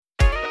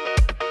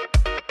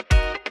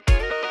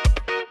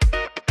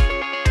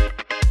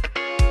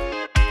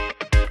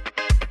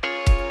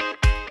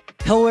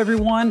Hello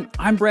everyone,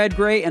 I'm Brad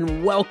Gray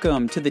and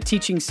welcome to the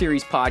Teaching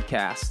Series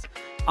podcast.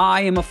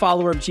 I am a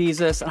follower of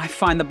Jesus and I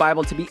find the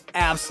Bible to be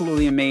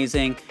absolutely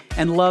amazing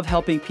and love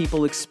helping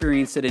people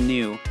experience it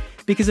anew.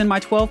 Because in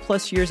my 12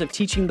 plus years of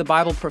teaching the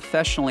Bible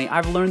professionally,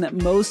 I've learned that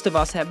most of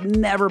us have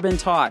never been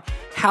taught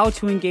how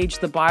to engage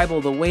the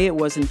Bible the way it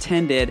was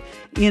intended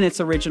in its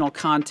original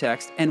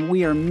context, and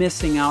we are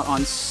missing out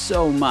on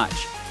so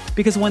much.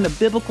 Because when the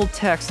biblical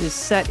text is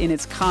set in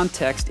its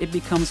context, it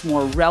becomes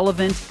more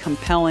relevant,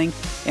 compelling,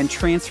 and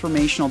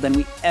transformational than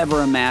we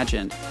ever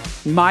imagined.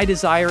 My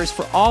desire is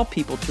for all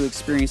people to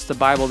experience the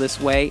Bible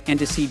this way and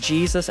to see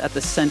Jesus at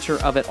the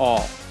center of it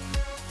all.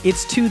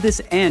 It's to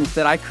this end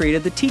that I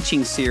created the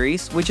Teaching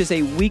Series, which is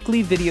a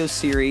weekly video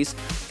series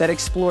that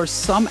explores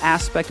some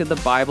aspect of the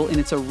Bible in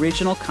its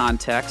original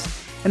context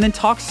and then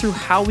talks through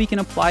how we can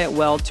apply it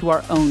well to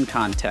our own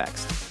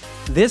context.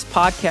 This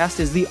podcast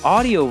is the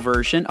audio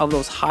version of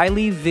those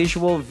highly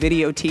visual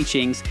video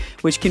teachings,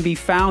 which can be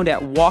found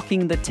at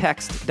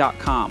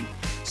walkingthetext.com.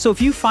 So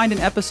if you find an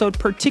episode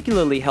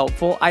particularly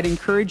helpful, I'd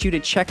encourage you to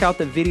check out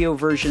the video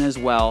version as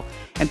well,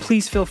 and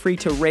please feel free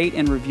to rate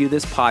and review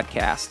this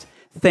podcast.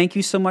 Thank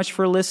you so much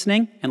for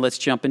listening, and let's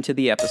jump into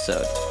the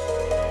episode.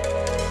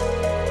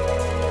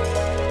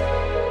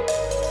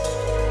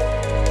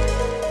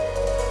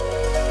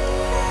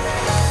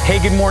 Hey,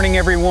 good morning,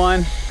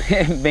 everyone.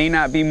 It may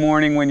not be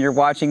morning when you're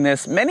watching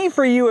this. Many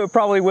for you, it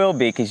probably will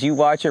be because you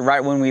watch it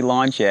right when we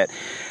launch it.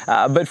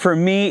 But for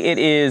me, it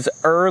is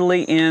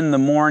early in the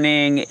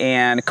morning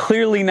and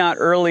clearly not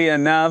early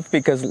enough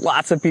because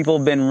lots of people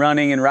have been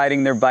running and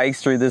riding their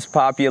bikes through this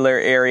popular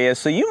area.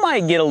 So you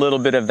might get a little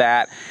bit of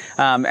that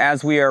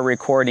as we are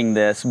recording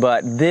this.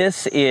 But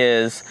this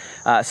is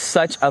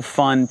such a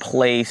fun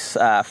place.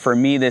 For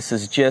me, this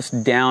is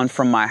just down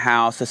from my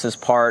house. This is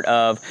part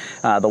of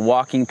the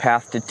walking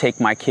path to take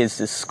my kids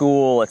to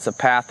school. It's a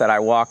path that I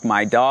walk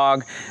my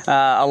dog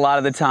a lot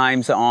of the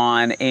times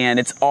on. And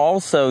it's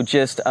also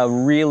just a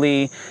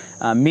really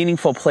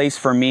meaningful place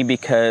for me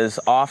because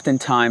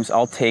oftentimes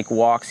I'll take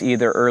walks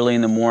either early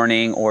in the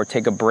morning or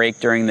take a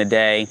break during the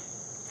day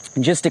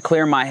just to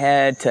clear my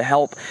head, to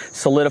help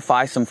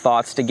solidify some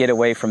thoughts, to get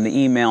away from the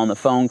email and the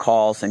phone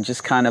calls and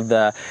just kind of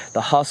the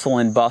hustle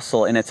and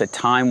bustle. And it's a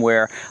time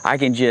where I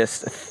can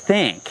just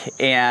think.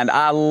 And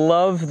I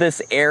love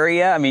this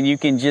area. I mean, you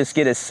can just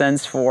get a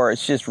sense for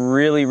it's just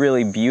really,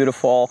 really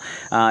beautiful.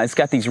 It's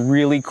got these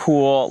really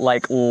cool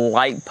like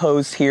light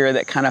posts here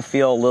that kind of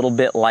feel a little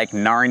bit like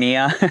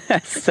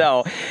Narnia.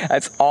 So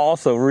it's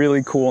also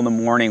really cool in the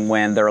morning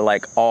when they're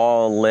like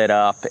all lit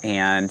up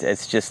and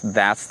it's just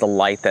that's the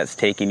light that's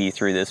taking you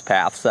through this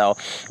path. So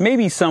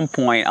maybe some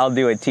point I'll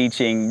do a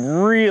teaching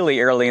really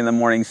early in the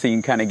morning so you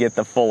can kind of get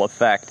the full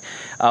effect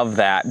of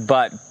that.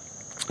 But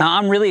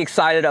I'm really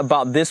excited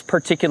about this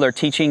particular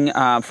teaching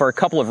for a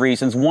couple of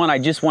reasons. One, I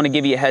just want to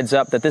give you a heads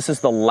up that this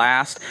is the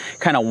last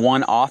kind of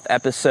one-off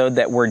episode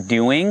that we're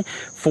doing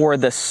for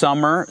the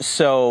summer.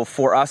 So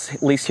for us,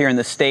 at least here in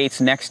the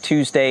States, next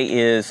Tuesday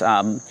is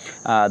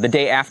the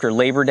day after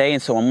Labor Day.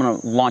 And so I'm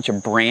going to launch a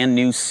brand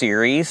new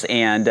series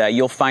and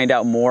you'll find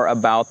out more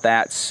about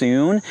that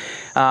soon.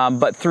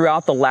 But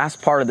throughout the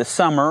last part of the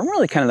summer,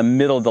 really kind of the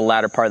middle of the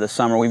latter part of the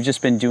summer, we've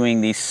just been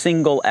doing these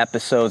single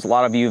episodes. A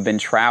lot of you have been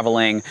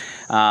traveling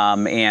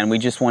and we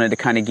just wanted to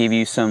kind of give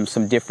you some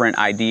different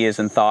ideas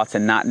and thoughts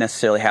and not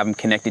necessarily have them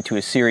connected to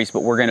a series,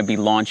 but we're going to be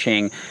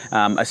launching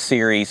a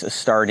series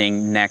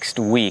starting next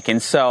week.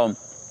 And so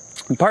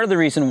part of the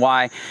reason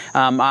why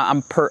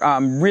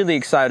I'm really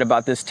excited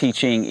about this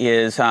teaching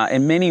is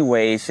in many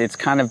ways it's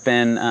kind of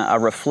been a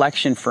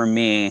reflection for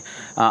me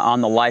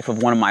on the life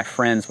of one of my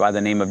friends by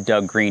the name of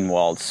Doug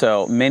Greenwald.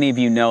 So many of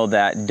you know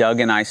that Doug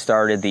and I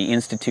started the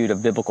Institute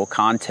of Biblical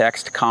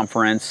Context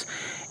Conference,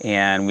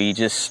 and we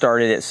just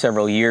started it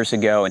several years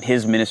ago, and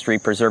his ministry,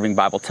 Preserving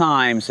Bible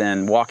Times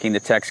and Walking the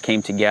Text,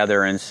 came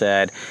together and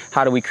said,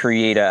 how do we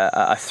create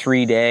a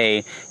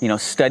 3-day,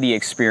 study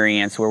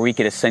experience where we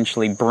could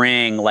essentially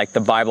bring like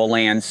the Bible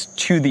lands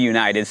to the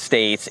United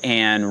States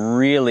and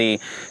really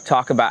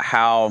talk about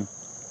how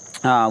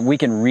we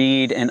can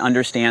read and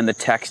understand the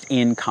text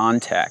in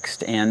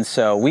context. And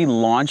so we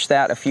launched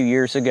that a few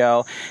years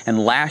ago. And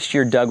last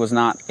year, Doug was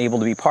not able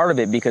to be part of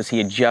it because he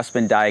had just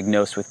been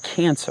diagnosed with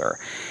cancer.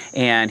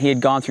 And he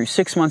had gone through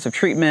 6 months of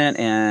treatment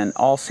and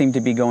all seemed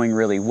to be going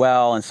really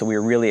well. And so we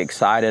were really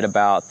excited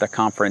about the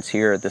conference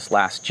here this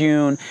last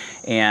June.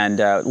 And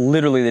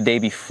literally the day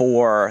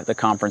before the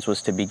conference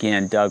was to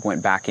begin, Doug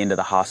went back into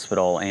the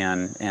hospital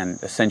and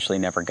essentially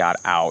never got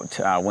out.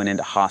 Went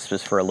into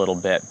hospice for a little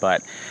bit,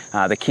 but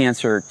the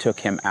cancer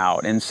took him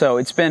out. And so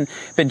it's been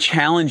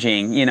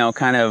challenging,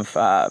 kind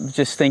of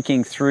just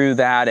thinking through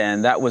that,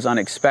 and that was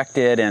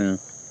unexpected. And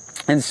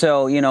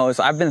so, as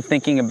I've been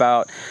thinking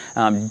about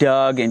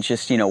Doug and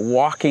just,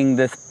 walking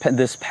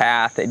this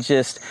path, it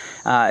just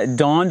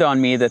dawned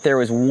on me that there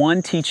was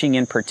one teaching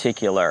in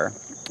particular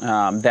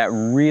that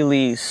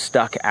really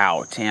stuck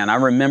out. And I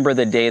remember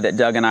the day that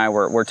Doug and I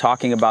were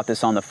talking about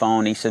this on the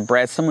phone. He said,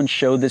 Brad, someone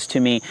showed this to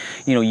me,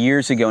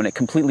 years ago, and it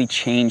completely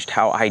changed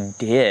how I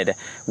did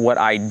what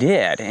I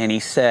did. And he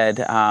said,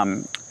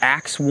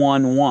 Acts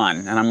 1:1.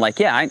 And I'm like,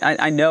 yeah,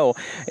 I know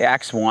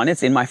Acts 1.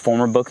 It's in my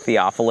former book,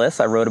 Theophilus.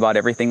 I wrote about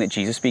everything that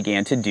Jesus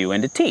began to do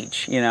and to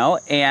teach,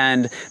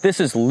 And this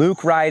is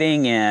Luke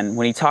writing, and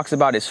when he talks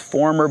about his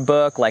former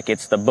book, like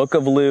it's the book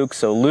of Luke,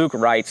 so Luke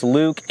writes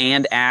Luke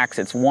and Acts.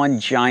 It's one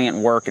giant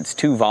work. It's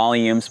 2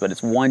 volumes, but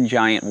it's one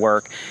giant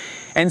work.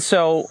 And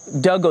so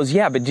Doug goes,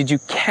 yeah, but did you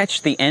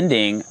catch the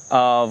ending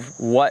of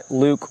what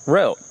Luke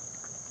wrote?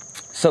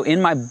 So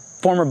in my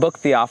former book,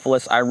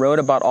 Theophilus, I wrote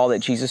about all that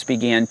Jesus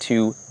began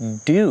to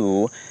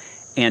do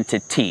and to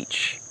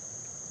teach.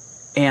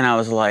 And I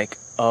was like,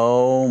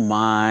 oh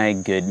my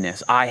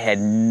goodness, I had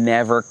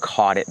never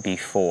caught it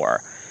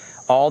before.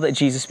 All that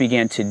Jesus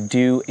began to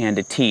do and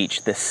to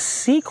teach, the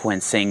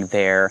sequencing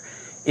there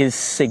is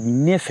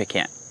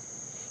significant.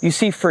 You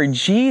see, for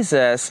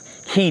Jesus,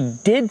 he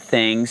did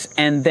things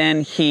and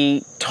then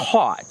he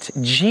taught.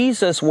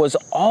 Jesus was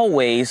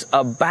always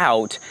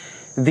about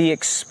the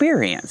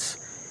experience.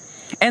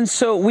 And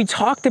so we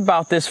talked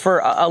about this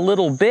for a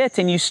little bit,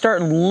 and you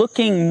start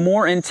looking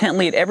more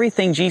intently at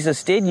everything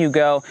Jesus did, and you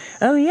go,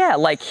 oh yeah,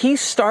 like he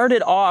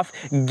started off,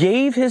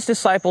 gave his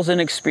disciples an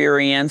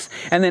experience,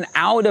 and then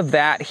out of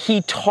that,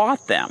 he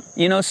taught them.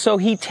 So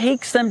he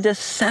takes them to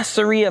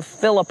Caesarea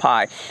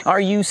Philippi. Are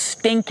you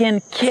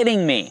stinking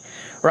kidding me?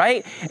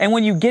 Right? And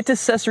when you get to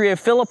Caesarea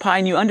Philippi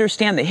and you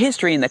understand the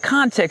history and the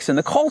context and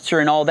the culture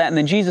and all that, and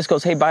then Jesus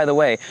goes, hey, by the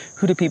way,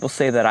 who do people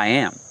say that I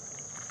am?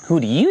 Who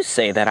do you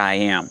say that I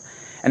am?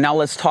 And now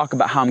let's talk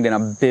about how I'm going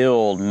to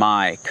build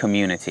my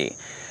community.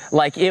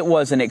 Like it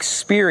was an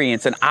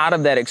experience, and out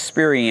of that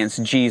experience,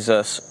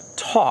 Jesus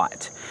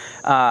taught.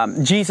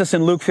 Jesus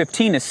in Luke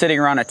 15 is sitting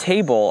around a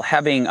table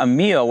having a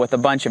meal with a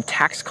bunch of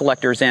tax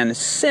collectors and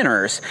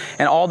sinners.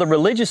 And all the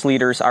religious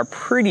leaders are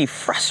pretty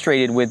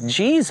frustrated with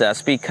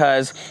Jesus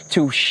because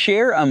to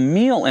share a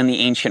meal in the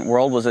ancient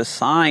world was a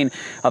sign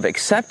of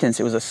acceptance.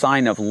 It was a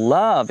sign of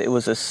love. It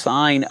was a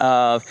sign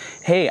of,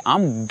 hey,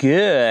 I'm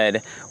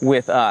good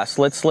with us.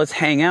 Let's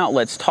hang out.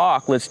 Let's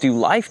talk. Let's do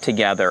life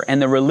together.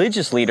 And the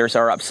religious leaders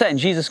are upset. And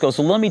Jesus goes,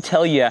 well, let me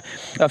tell you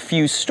a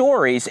few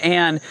stories.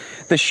 And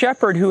the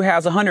shepherd who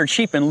has 100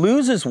 sheep and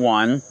loses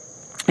one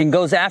and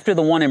goes after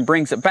the one and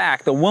brings it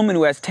back. The woman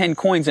who has 10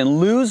 coins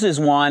and loses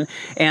one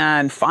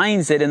and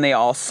finds it, and they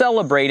all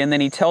celebrate. And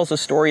then he tells a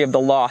story of the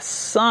lost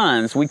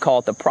sons. We call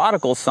it the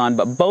prodigal son,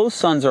 but both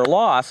sons are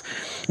lost.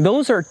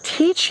 Those are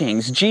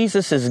teachings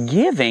Jesus is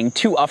giving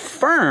to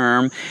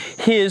affirm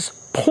his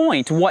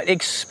point, what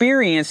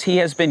experience he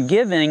has been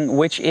giving,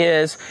 which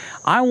is,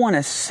 I want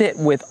to sit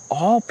with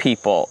all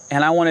people,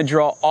 and I want to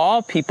draw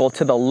all people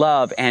to the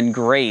love and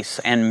grace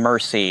and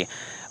mercy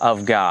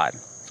of God.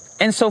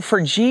 And so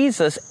for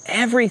Jesus,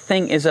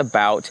 everything is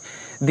about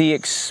the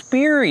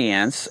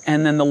experience,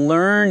 and then the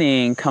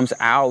learning comes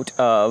out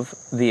of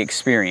the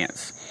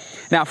experience.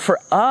 Now, for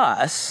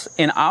us,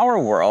 in our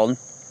world,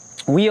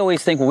 we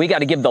always think, well, we got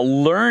to give the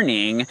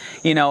learning,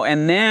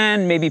 and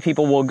then maybe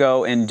people will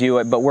go and do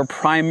it. But we're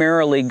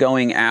primarily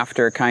going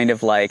after kind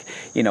of like,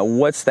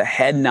 what's the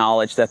head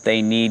knowledge that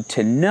they need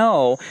to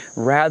know,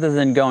 rather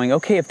than going,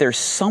 okay, if there's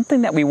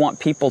something that we want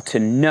people to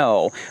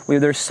know,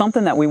 if there's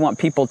something that we want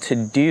people to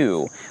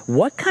do,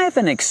 what kind of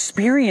an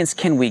experience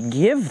can we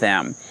give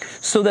them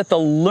so that the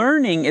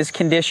learning is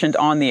conditioned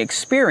on the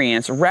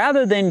experience,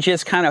 rather than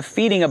just kind of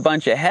feeding a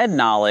bunch of head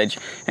knowledge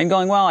and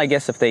going, well, I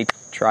guess if they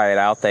try it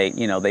out, they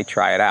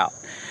try it out.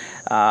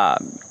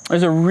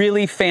 There's a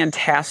really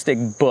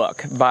fantastic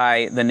book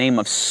by the name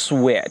of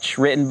Switch,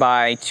 written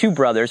by 2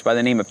 brothers by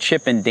the name of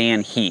Chip and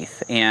Dan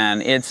Heath.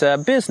 And it's a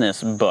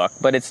business book,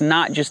 but it's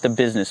not just a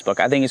business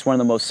book. I think it's one of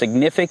the most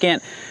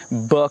significant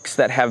books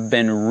that have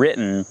been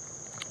written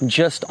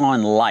just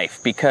on life,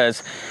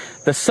 because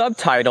the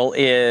subtitle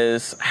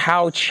is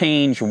How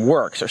Change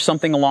Works, or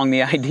something along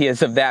the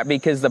ideas of that,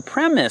 because the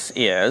premise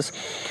is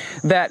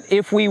that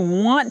if we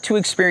want to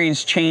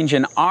experience change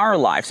in our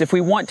lives, if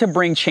we want to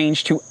bring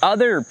change to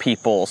other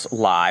people's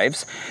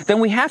lives, then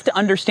we have to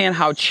understand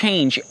how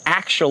change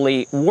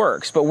actually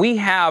works. But we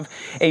have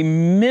a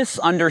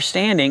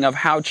misunderstanding of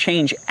how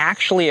change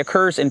actually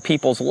occurs in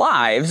people's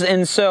lives.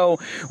 And so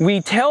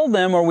we tell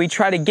them, or we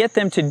try to get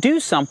them to do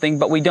something,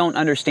 but we don't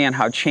understand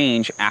how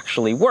change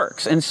actually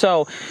works. And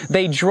so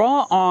they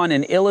draw on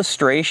an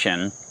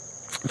illustration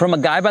from a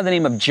guy by the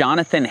name of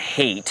Jonathan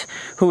Haidt,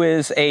 who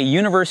is a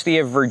University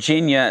of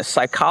Virginia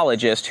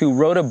psychologist who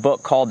wrote a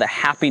book called The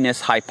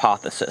Happiness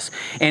Hypothesis.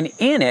 And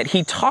in it,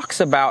 he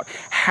talks about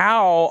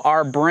how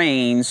our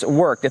brains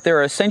work, that there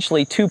are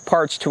essentially 2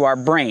 parts to our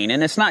brain.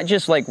 And it's not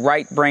just like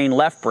right brain,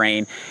 left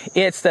brain.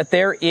 It's that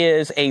there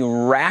is a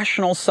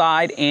rational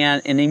side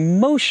and an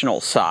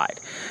emotional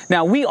side.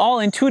 Now, we all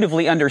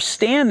intuitively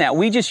understand that.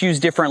 We just use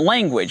different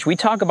language. We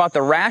talk about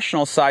the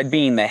rational side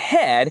being the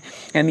head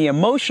and the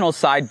emotional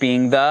side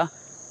being the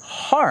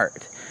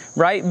heart,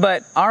 right?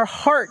 But our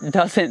heart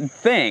doesn't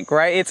think,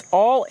 right? It's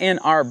all in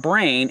our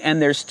brain,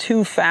 and there's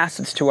two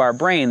facets to our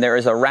brain. There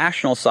is a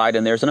rational side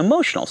and there's an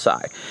emotional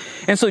side.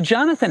 And so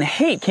Jonathan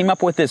Haidt came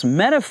up with this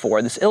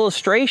metaphor, this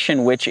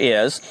illustration, which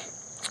is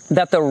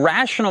that the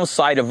rational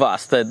side of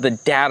us, the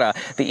data,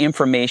 the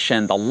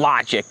information, the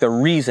logic, the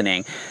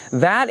reasoning,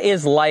 that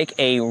is like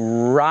a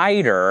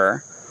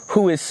rider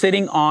who is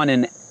sitting on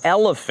an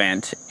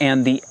elephant,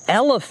 and the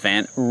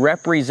elephant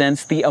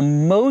represents the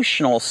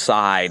emotional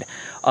side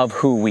of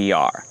who we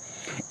are.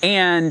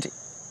 And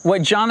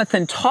what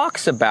Jonathan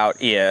talks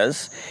about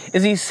is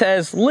he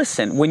says,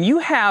 listen, when you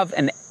have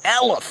an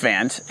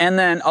elephant and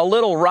then a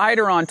little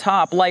rider on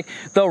top, like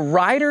the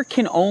rider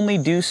can only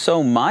do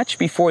so much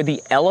before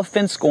the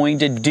elephant's going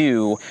to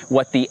do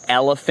what the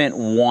elephant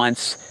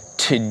wants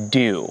to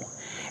do.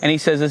 And he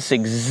says this is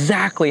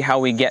exactly how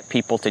we get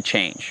people to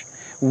change.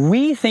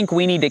 We think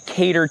we need to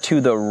cater to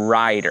the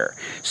rider.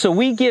 So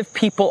we give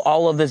people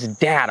all of this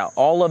data,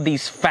 all of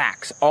these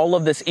facts, all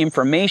of this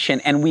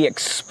information, and we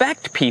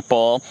expect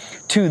people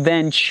to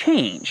then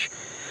change.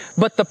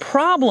 But the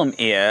problem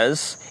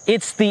is,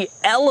 it's the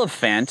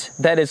elephant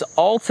that is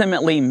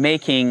ultimately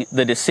making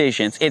the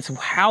decisions. It's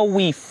how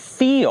we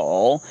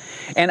feel,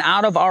 and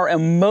out of our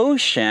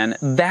emotion,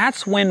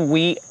 that's when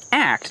we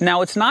act.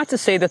 Now, it's not to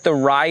say that the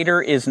rider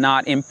is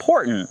not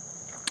important.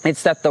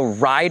 It's that the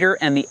rider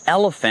and the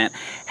elephant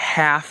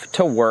have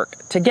to work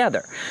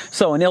together.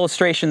 So an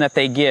illustration that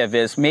they give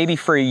is maybe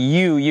for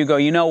you, you go,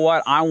 you know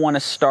what, I want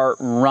to start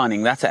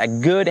running. That's a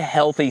good,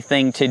 healthy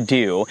thing to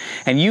do.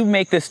 And you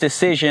make this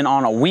decision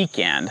on a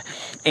weekend,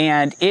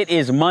 and it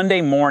is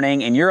Monday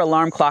morning, and your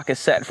alarm clock is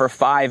set for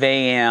 5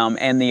 a.m.,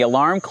 and the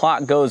alarm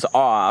clock goes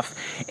off,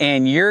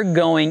 and you're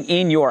going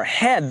in your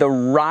head, the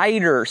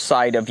rider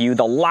side of you,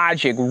 the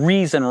logic,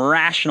 reason,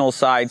 rational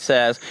side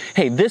says,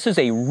 hey, this is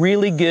a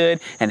really good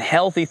and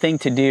healthy thing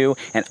to do,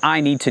 and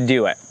I need to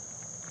do it.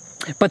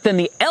 But then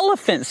the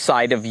elephant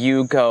side of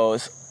you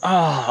goes,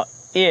 oh,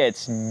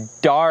 it's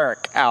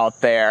dark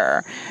out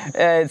there.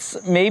 It's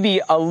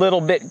maybe a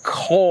little bit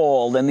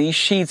cold, and these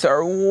sheets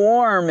are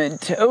warm and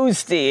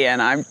toasty,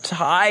 and I'm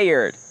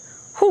tired.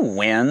 Who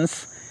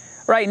wins?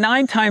 Right?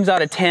 9 times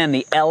out of 10,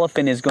 the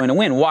elephant is going to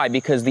win. Why?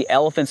 Because the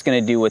elephant's going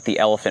to do what the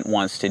elephant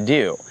wants to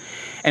do.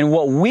 And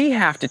what we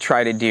have to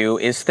try to do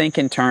is think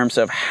in terms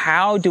of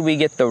how do we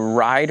get the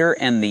rider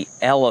and the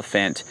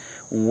elephant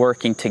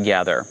working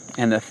together.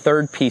 And the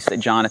third piece that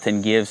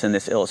Jonathan gives in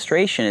this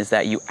illustration is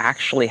that you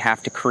actually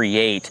have to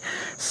create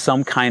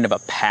some kind of a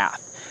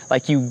path.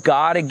 Like, you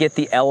got to get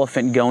the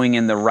elephant going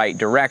in the right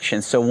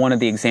direction. So one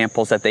of the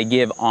examples that they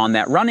give on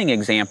that running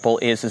example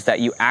is that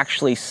you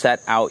actually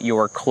set out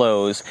your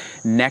clothes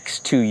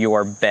next to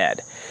your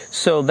bed,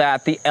 so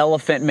that the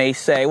elephant may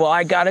say, well,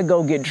 I got to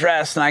go get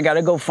dressed, and I got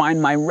to go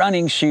find my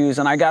running shoes,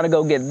 and I got to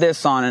go get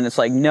this on. And it's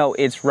like, no,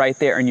 it's right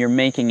there, and you're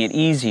making it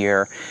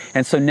easier.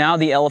 And so now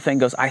the elephant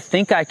goes, I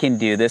think I can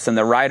do this. And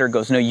the rider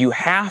goes, no, you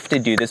have to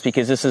do this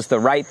because this is the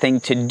right thing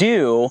to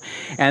do.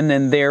 And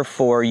then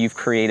therefore you've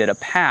created a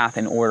path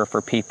in order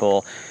for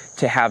people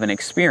to have an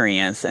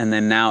experience. And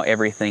then now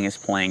everything is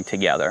playing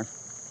together.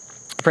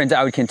 Friends,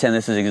 I would contend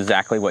this is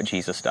exactly what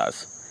Jesus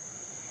does.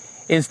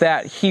 Is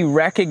that he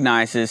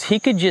recognizes he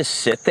could just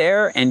sit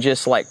there and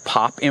just like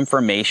pop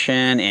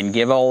information and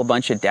give all a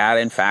bunch of data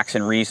and facts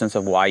and reasons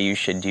of why you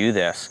should do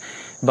this.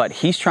 But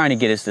he's trying to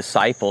get his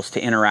disciples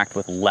to interact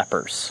with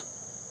lepers.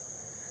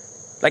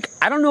 Like,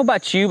 I don't know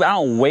about you, but I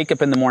don't wake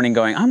up in the morning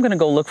going, I'm going to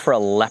go look for a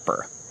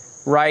leper.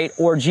 Right?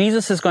 Or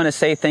Jesus is going to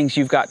say things,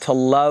 you've got to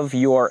love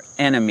your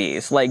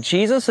enemies. Like,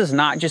 Jesus is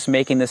not just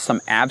making this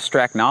some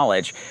abstract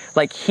knowledge.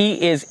 Like,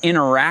 he is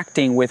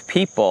interacting with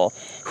people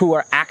who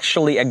are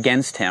actually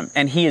against him.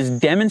 And he is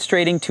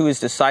demonstrating to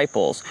his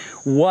disciples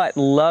what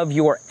love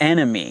your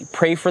enemy,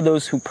 pray for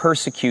those who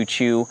persecute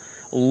you,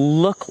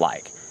 look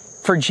like.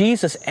 For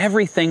Jesus,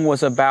 everything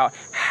was about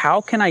how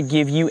can I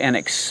give you an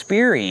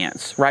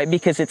experience, right?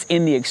 Because it's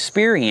in the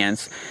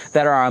experience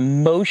that our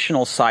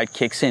emotional side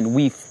kicks in.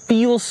 We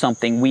feel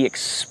something, we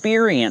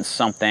experience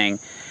something,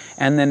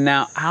 and then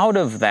now out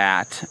of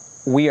that,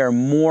 we are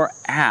more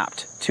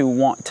apt to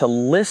want to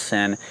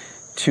listen,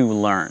 to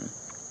learn.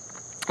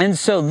 And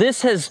so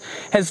this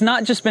has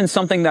not just been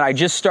something that I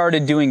just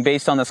started doing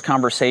based on this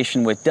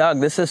conversation with Doug.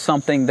 This is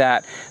something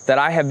that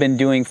I have been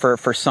doing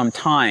for some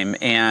time.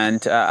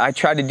 And I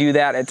try to do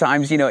that at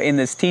times, in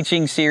this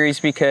teaching series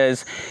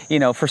because,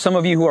 for some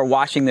of you who are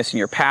watching this and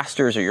you're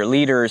pastors or you're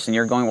leaders and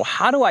you're going, well,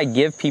 how do I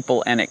give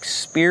people an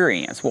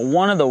experience? Well,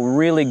 one of the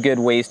really good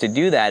ways to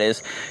do that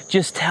is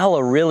just tell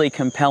a really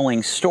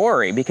compelling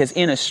story, because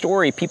in a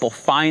story, people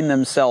find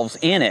themselves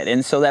in it.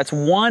 And so that's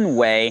one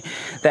way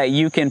that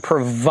you can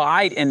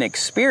provide an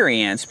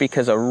experience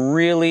because a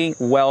really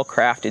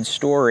well-crafted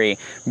story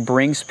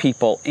brings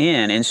people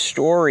in, and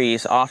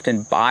stories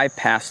often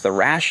bypass the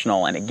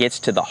rational and it gets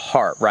to the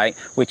heart, right?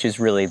 Which is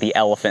really the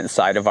elephant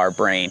side of our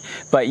brain.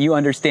 But you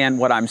understand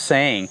what I'm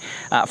saying.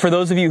 For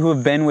those of you who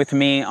have been with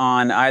me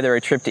on either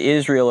a trip to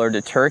Israel or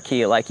to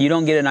Turkey, like, you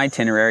don't get an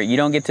itinerary, you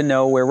don't get to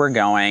know where we're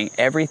going.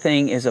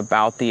 Everything is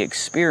about the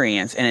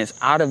experience, and it's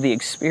out of the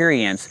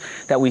experience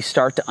that we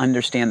start to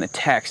understand the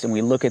text, and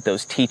we look at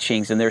those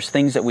teachings, and there's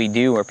things that we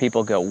do where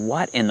people go,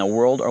 what in the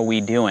world are we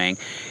doing?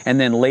 And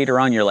then later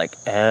on you're like,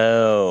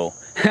 oh,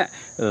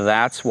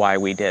 that's why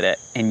we did it.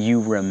 And you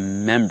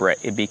remember it.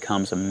 It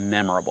becomes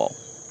memorable.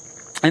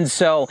 And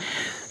so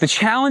the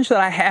challenge that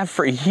I have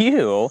for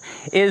you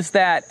is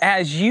that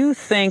as you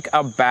think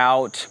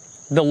about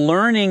the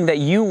learning that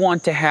you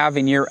want to have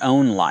in your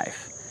own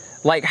life,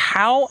 like,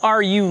 how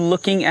are you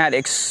looking at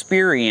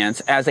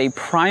experience as a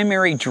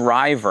primary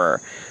driver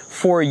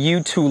for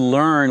you to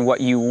learn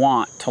what you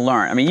want to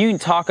learn? I mean, you can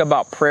talk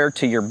about prayer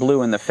till you're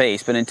blue in the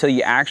face, but until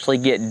you actually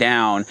get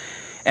down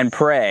and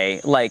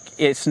pray, like,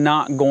 it's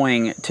not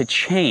going to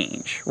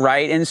change,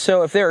 right? And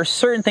so if there are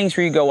certain things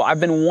where you go, well, I've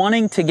been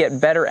wanting to get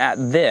better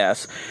at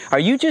this, are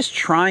you just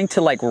trying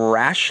to, like,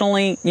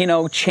 rationally,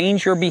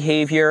 change your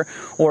behavior?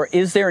 Or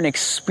is there an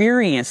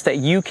experience that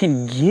you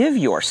can give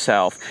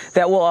yourself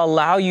that will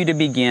allow you to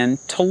begin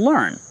to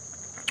learn?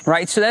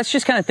 Right? So that's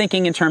just kind of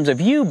thinking in terms of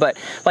you, but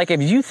like,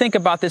 if you think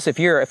about this, if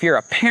you're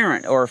a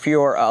parent, or if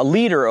you're a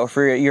leader, or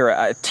if you're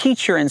a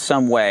teacher in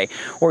some way,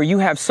 or you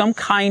have some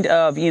kind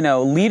of,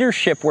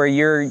 leadership where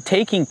you're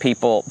taking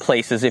people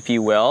places, if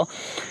you will,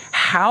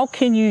 how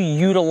can you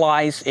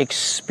utilize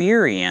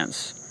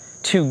experience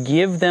to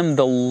give them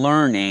the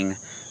learning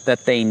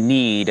that they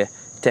need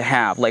to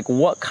have? Like,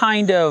 what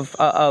kind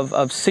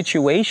of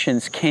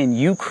situations can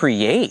you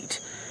create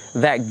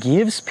that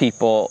gives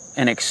people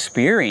an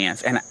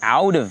experience, and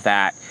out of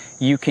that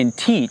you can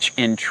teach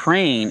and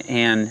train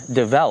and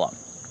develop?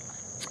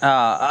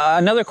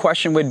 Another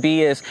question would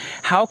be is,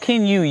 how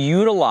can you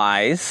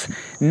utilize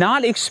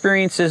not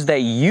experiences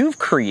that you've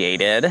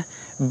created,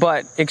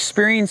 but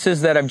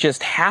experiences that have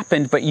just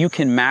happened but you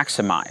can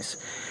maximize?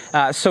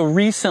 So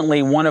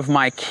recently, one of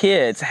my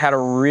kids had a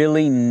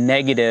really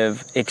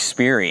negative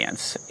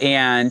experience,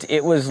 and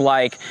it was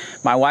like,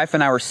 my wife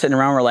and I were sitting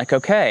around, we're like,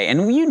 okay,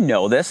 and you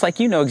know this, like,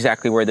 you know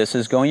exactly where this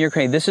is going. You're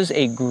okay, this is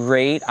a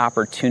great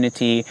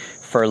opportunity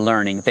for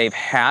learning. They've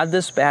had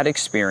this bad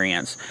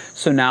experience,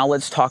 so now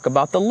let's talk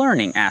about the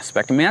learning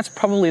aspect. I mean, that's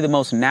probably the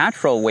most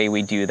natural way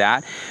we do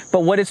that, but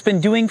what it's been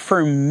doing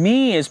for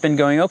me has been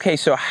going, okay,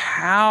 so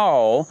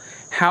how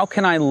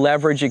can I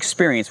leverage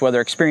experience,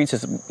 whether experience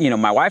is,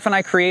 my wife and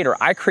I create, or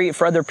I create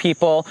for other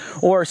people,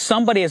 or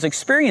somebody has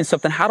experienced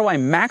something, how do I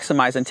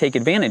maximize and take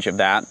advantage of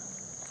that?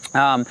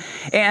 And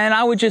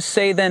I would just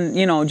say then,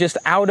 just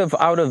out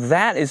of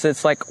that is,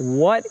 it's like,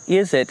 what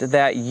is it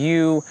that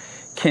you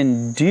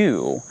can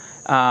do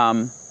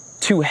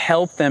to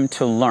help them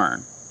to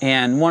learn?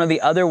 And one of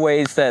the other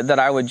ways that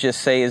I would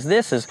just say is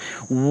this, is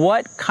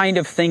what kind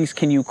of things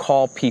can you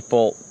call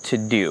people to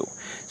do?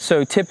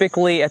 So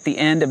typically at the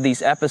end of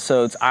these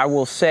episodes, I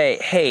will say,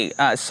 hey,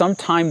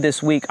 sometime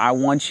this week, I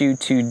want you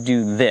to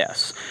do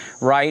this,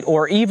 right?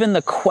 Or even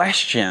the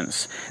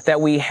questions that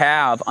we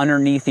have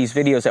underneath these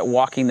videos at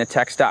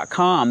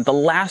walkingthetext.com. The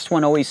last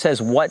one always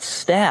says, what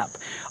step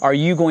are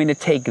you going to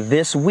take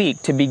this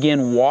week to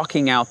begin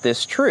walking out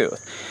this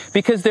truth?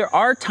 Because there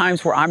are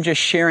times where I'm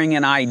just sharing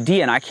an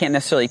idea and I can't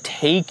necessarily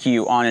take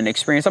you on an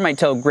experience. I might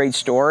tell a great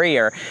story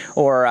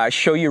or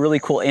show you a really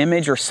cool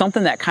image or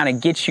something that kind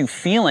of gets you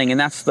feeling. And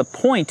that's the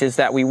point, is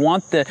that we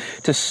want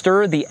to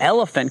stir the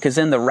elephant, because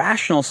then the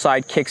rational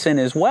side kicks in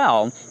as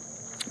well.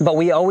 But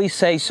we always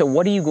say, so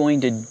what are you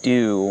going to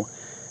do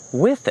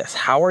with this?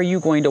 How are you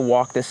going to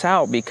walk this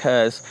out?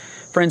 Because,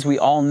 friends, we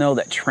all know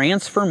that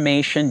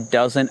transformation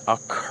doesn't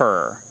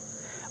occur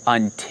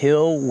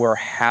until we're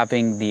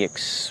having the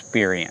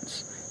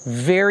experience.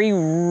 Very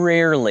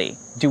rarely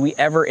do we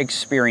ever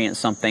experience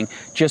something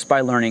just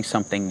by learning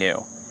something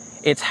new.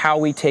 It's how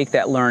we take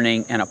that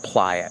learning and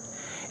apply it.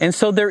 And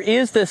so there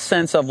is this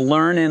sense of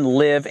learn and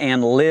live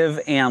and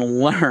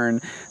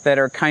learn that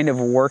are kind of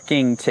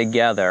working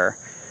together.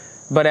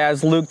 But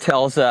as Luke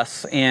tells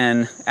us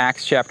in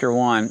Acts chapter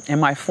 1,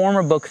 in my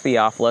former book,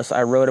 Theophilus,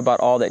 I wrote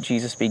about all that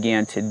Jesus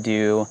began to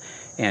do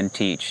and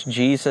teach.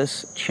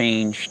 Jesus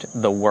changed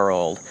the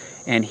world,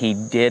 and he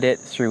did it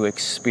through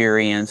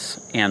experience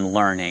and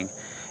learning.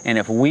 And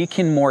if we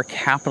can more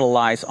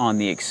capitalize on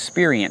the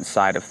experience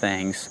side of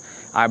things,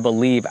 I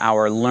believe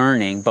our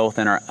learning, both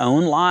in our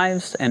own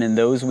lives and in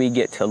those we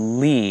get to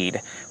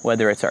lead,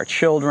 whether it's our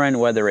children,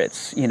 whether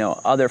it's,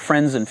 other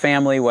friends and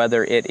family,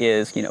 whether it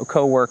is,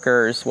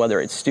 coworkers, whether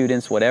it's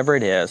students, whatever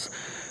it is,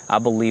 I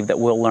believe that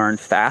we'll learn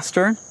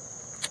faster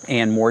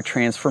and more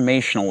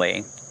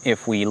transformationally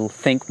if we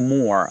think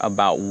more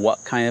about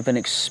what kind of an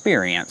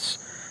experience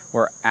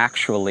we're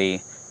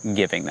actually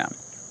giving them.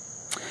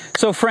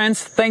 So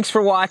friends, thanks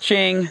for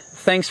watching.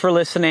 Thanks for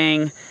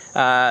listening.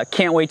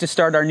 Can't wait to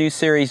start our new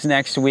series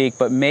next week,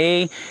 but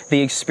may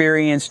the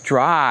experience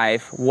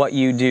drive what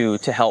you do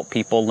to help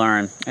people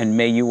learn, and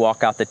may you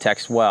walk out the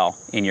text well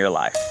in your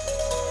life.